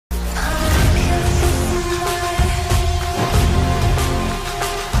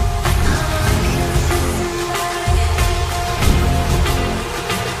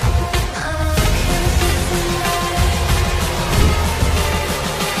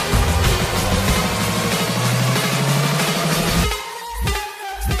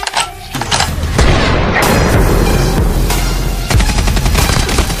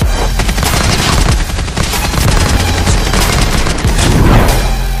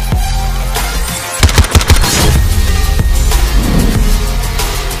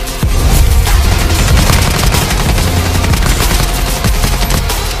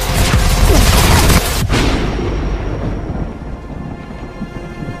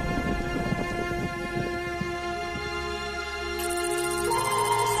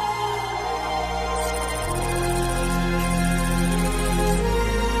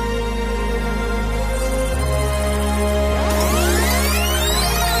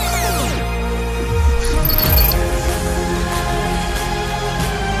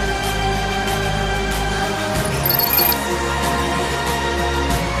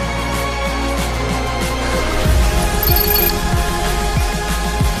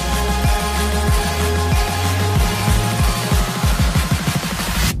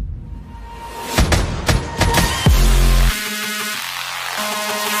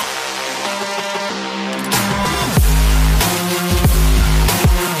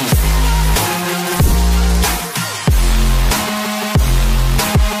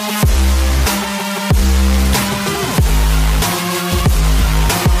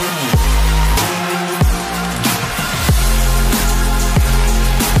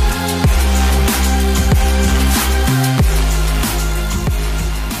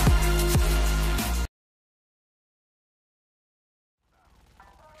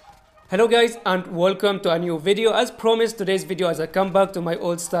Hello guys and welcome to a new video. As promised, today's video is a comeback to my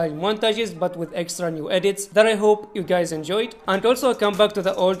old style montages but with extra new edits that I hope you guys enjoyed, and also a comeback to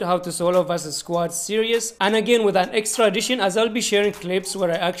the old how to solo vs squad series, and again with an extra addition as I'll be sharing clips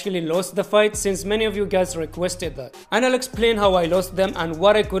where I actually lost the fight since many of you guys requested that, and I'll explain how I lost them and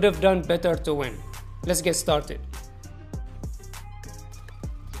what I could have done better to win. Let's get started.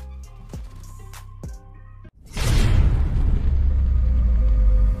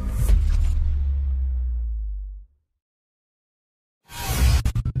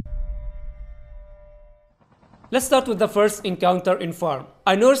 Let's start with the first encounter in farm.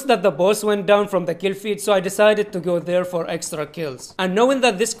 I noticed that the boss went down from the kill feed, so I decided to go there for extra kills. And knowing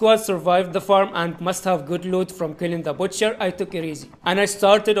that this squad survived the farm and must have good loot from killing the butcher, I took it easy. And I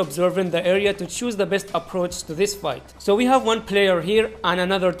started observing the area to choose the best approach to this fight. So we have one player here and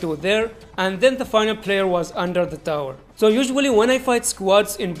another two there, and then the final player was under the tower. So usually when I fight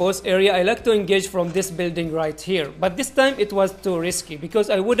squads in boss area, I like to engage from this building right here. But this time it was too risky because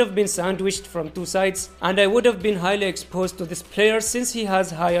I would have been sandwiched from two sides and I would have been highly exposed to this player since he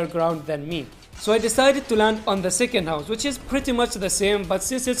has higher ground than me. So I decided to land on the second house, which is pretty much the same, but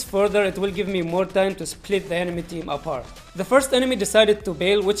since it's further it will give me more time to split the enemy team apart. The first enemy decided to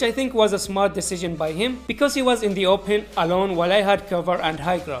bail, which I think was a smart decision by him because he was in the open alone while I had cover and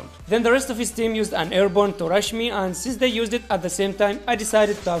high ground. Then the rest of his team used an airborne to rush me, and since they used it at the same time, I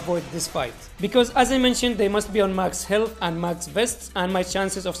decided to avoid this fight. Because as I mentioned, they must be on max health and max vests, and my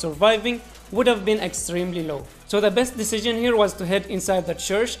chances of surviving would have been extremely low. So the best decision here was to head inside the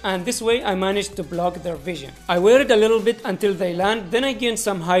church, and this way I managed to block their vision. I waited a little bit until they land, then I gained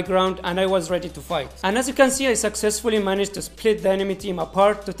some high ground and I was ready to fight. And as you can see, I successfully managed to split the enemy team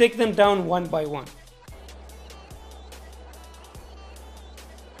apart to take them down one by one.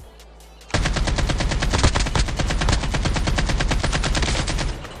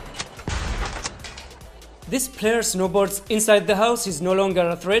 This player snowboards inside the house. He's no longer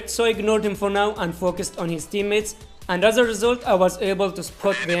a threat, so I ignored him for now and focused on his teammates, and as a result I was able to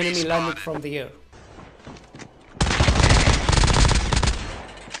spot the enemy landing from the air.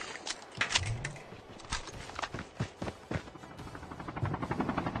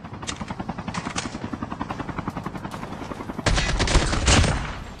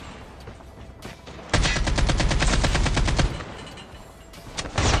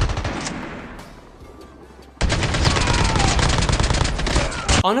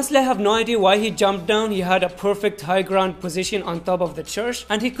 Honestly, I have no idea why he jumped down. He had a perfect high ground position on top of the church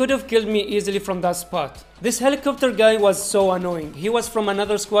and he could have killed me easily from that spot. This helicopter guy was so annoying. He was from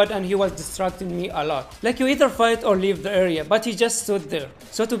another squad and he was distracting me a lot. Like, you either fight or leave the area, but he just stood there.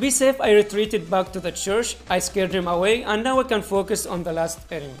 So to be safe, I retreated back to the church. I scared him away and now I can focus on the last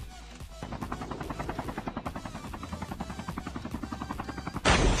enemy.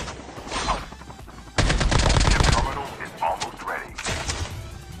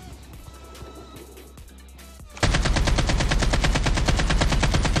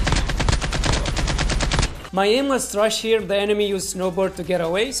 My aim was trash here. The enemy used snowboard to get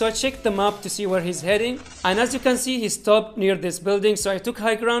away, so I checked the map to see where he's heading, and as you can see he stopped near this building, so I took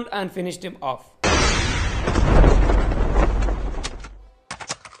high ground and finished him off. The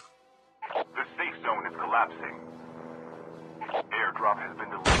safe zone is collapsing. Airdrop has been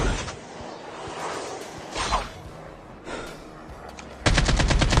delivered.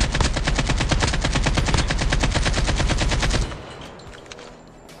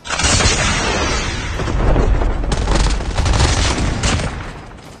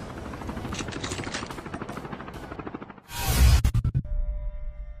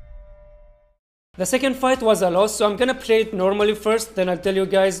 The second fight was a loss, so I'm gonna play it normally first, then I'll tell you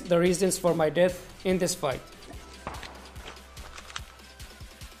guys the reasons for my death in this fight.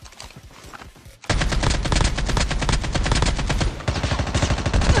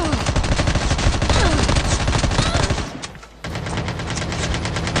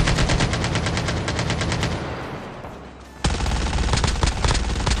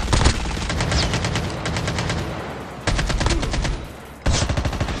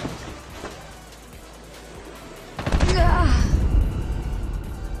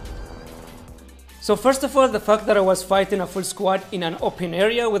 So first of all, the fact that I was fighting a full squad in an open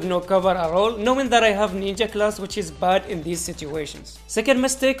area with no cover at all, knowing that I have ninja class, which is bad in these situations. Second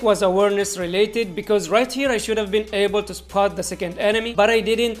mistake was awareness related, because right here I should have been able to spot the second enemy, but I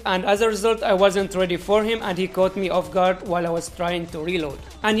didn't, and as a result I wasn't ready for him and he caught me off guard while I was trying to reload.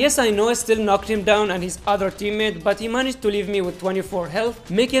 And yes, I know I still knocked him down and his other teammate, but he managed to leave me with 24 health,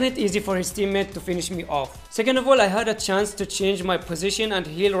 making it easy for his teammate to finish me off. Second of all, I had a chance to change my position and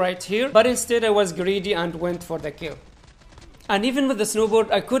heal right here, but instead I was greedy and went for the kill. And even with the snowboard,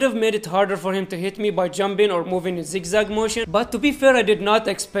 I could have made it harder for him to hit me by jumping or moving in zigzag motion, but to be fair, I did not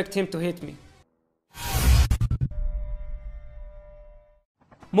expect him to hit me.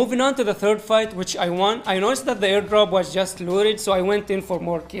 Moving on to the third fight, which I won, I noticed that the airdrop was just looted, so I went in for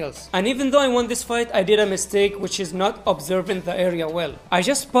more kills. And even though I won this fight, I did a mistake, which is not observing the area well. I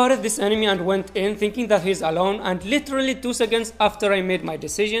just spotted this enemy and went in thinking that he's alone, and literally 2 seconds after I made my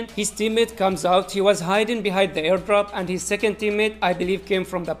decision, his teammate comes out. He was hiding behind the airdrop, and his second teammate, I believe, came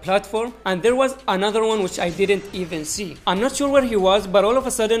from the platform, and there was another one which I didn't even see. I'm not sure where he was, but all of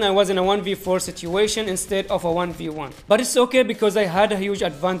a sudden I was in a 1v4 situation instead of a 1v1. But it's okay because I had a huge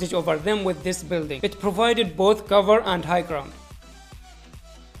advantage over them with this building. It provided both cover and high ground.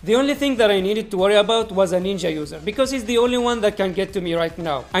 The only thing that I needed to worry about was a ninja user, because he's the only one that can get to me right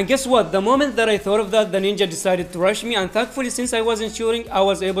now. And guess what? The moment that I thought of that, the ninja decided to rush me, and thankfully, since I wasn't shooting, I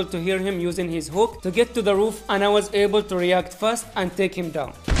was able to hear him using his hook to get to the roof, and I was able to react fast and take him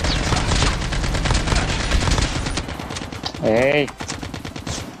down. Hey.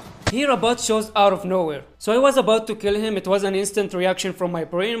 Here a bot shows out of nowhere. So I was about to kill him. It was an instant reaction from my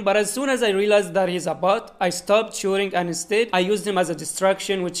brain, but as soon as I realized that he's a bot, I stopped shooting and instead I used him as a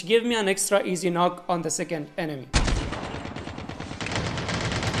distraction, which gave me an extra easy knock on the second enemy.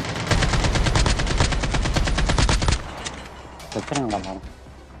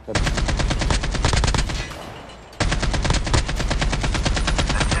 Flash.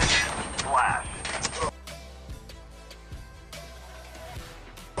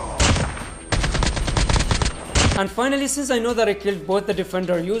 And finally, since I know that I killed both the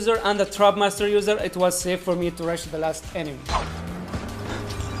Defender user and the Trap Master user, it was safe for me to rush the last enemy.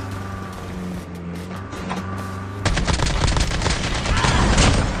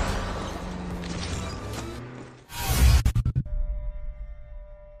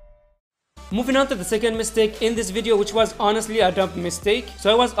 Moving on to the second mistake in this video, which was honestly a dumb mistake. So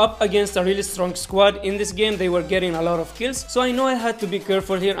I was up against a really strong squad in this game. They were getting a lot of kills, so I know I had to be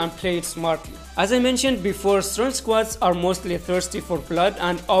careful here and play it smartly. As I mentioned before, strong squads are mostly thirsty for blood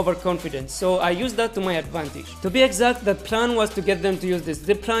and overconfident, so I used that to my advantage. To be exact, the plan was to get them to use this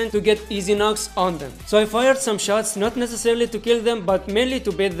zipline to get easy knocks on them. So I fired some shots, not necessarily to kill them, but mainly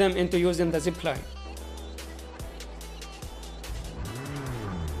to bait them into using the zipline.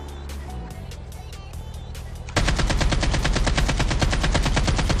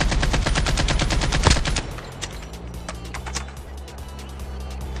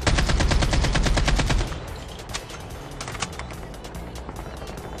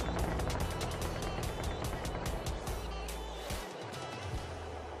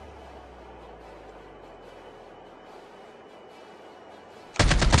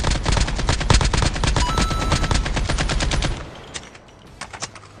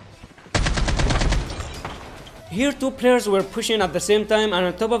 Here 2 players were pushing at the same time, and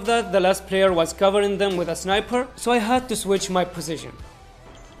on top of that the last player was covering them with a sniper, so I had to switch my position.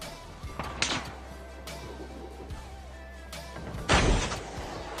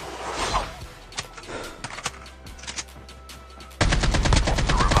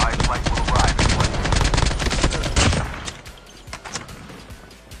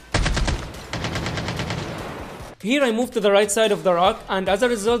 Here I moved to the right side of the rock, and as a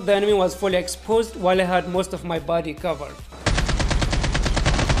result the enemy was fully exposed while I had most of my body covered.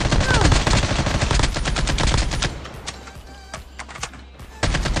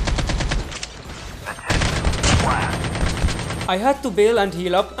 I had to bail and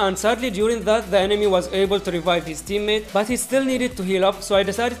heal up, and sadly during that the enemy was able to revive his teammate, but he still needed to heal up, so I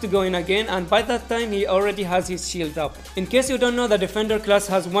decided to go in again, and by that time he already has his shield up. In case you don't know, the Defender class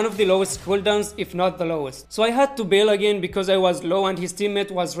has one of the lowest cooldowns, if not the lowest. So I had to bail again because I was low and his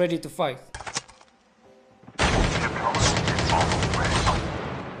teammate was ready to fight.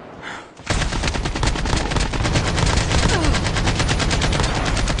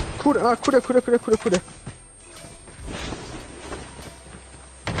 Kurde.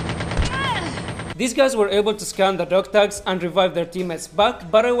 These guys were able to scan the dog tags and revive their teammates back,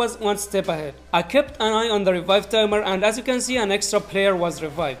 but I was one step ahead. I kept an eye on the revive timer, and as you can see, an extra player was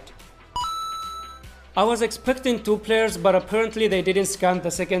revived. I was expecting 2 players, but apparently they didn't scan the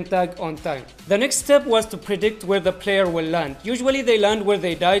second tag on time. The next step was to predict where the player will land. Usually they land where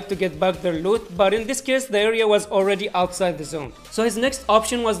they died to get back their loot, but in this case the area was already outside the zone. So his next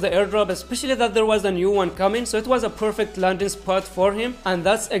option was the airdrop, especially that there was a new one coming, so it was a perfect landing spot for him, and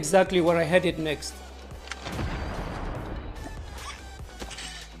that's exactly where I headed next.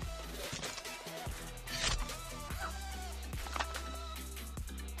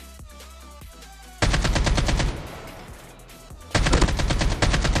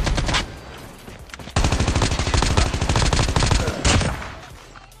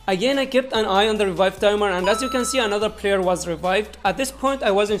 Again, I kept an eye on the revive timer, and as you can see, another player was revived. At this point, I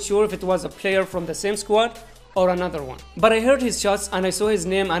wasn't sure if it was a player from the same squad or another one. But I heard his shots and I saw his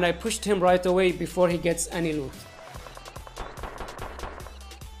name and I pushed him right away before he gets any loot.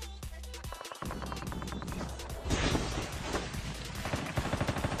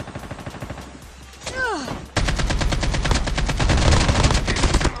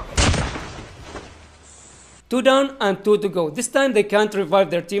 Two down and two to go. This time they can't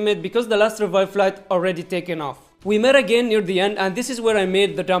revive their teammate because the last revive flight already taken off. We met again near the end, and this is where I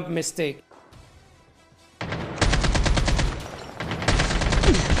made the dumb mistake.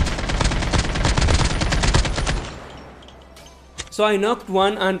 So I knocked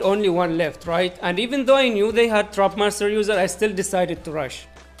one and only one left, right? And even though I knew they had Trapmaster user, I still decided to rush.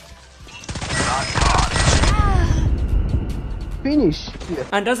 Finish.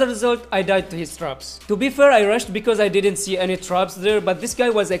 And as a result, I died to his traps. To be fair, I rushed because I didn't see any traps there, but this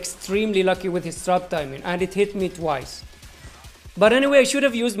guy was extremely lucky with his trap timing, and it hit me twice. But anyway, I should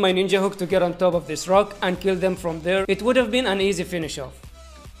have used my ninja hook to get on top of this rock and kill them from there. It would have been an easy finish off.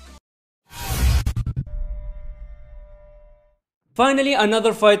 Finally,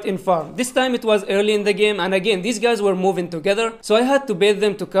 another fight in farm. This time it was early in the game, and again these guys were moving together, so I had to bait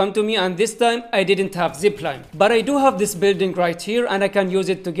them to come to me, and this time I didn't have zipline. But I do have this building right here and I can use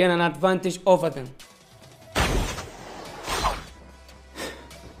it to gain an advantage over them.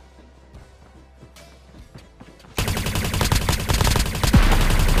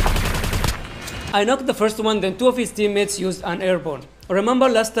 I knocked the first one, then two of his teammates used an airborne. Remember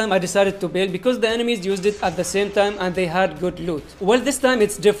last time I decided to bail because the enemies used it at the same time and they had good loot. Well, this time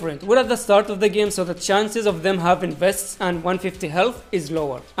it's different. We're at the start of the game, so the chances of them having vests and 150 health is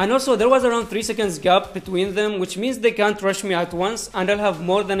lower. And also there was around 3 seconds gap between them, which means they can't rush me at once and I'll have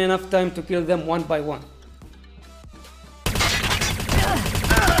more than enough time to kill them one by one.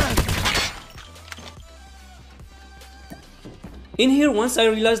 In here, once I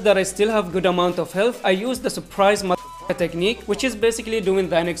realized that I still have good amount of health, I used the surprise technique, which is basically doing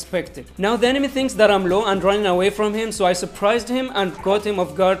the unexpected. Now the enemy thinks that I'm low and running away from him, so I surprised him and caught him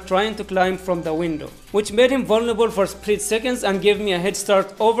off guard trying to climb from the window, which made him vulnerable for split seconds and gave me a head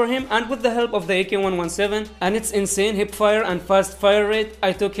start over him, and with the help of the AK-117 and its insane hipfire and fast fire rate,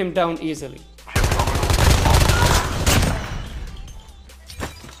 I took him down easily.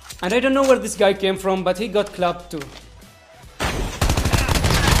 And I don't know where this guy came from, but he got clapped too.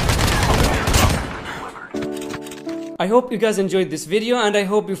 I hope you guys enjoyed this video and I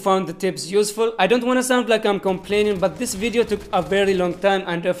hope you found the tips useful. I don't want to sound like I'm complaining, but this video took a very long time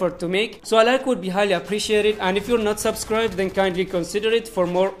and effort to make, so a like would be highly appreciated, and if you're not subscribed then kindly consider it for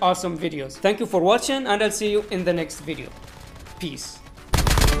more awesome videos. Thank you for watching and I'll see you in the next video. Peace.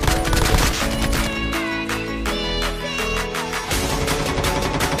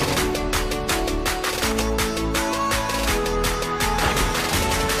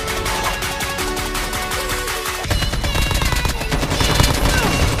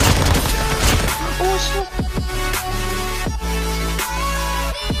 Oh shit.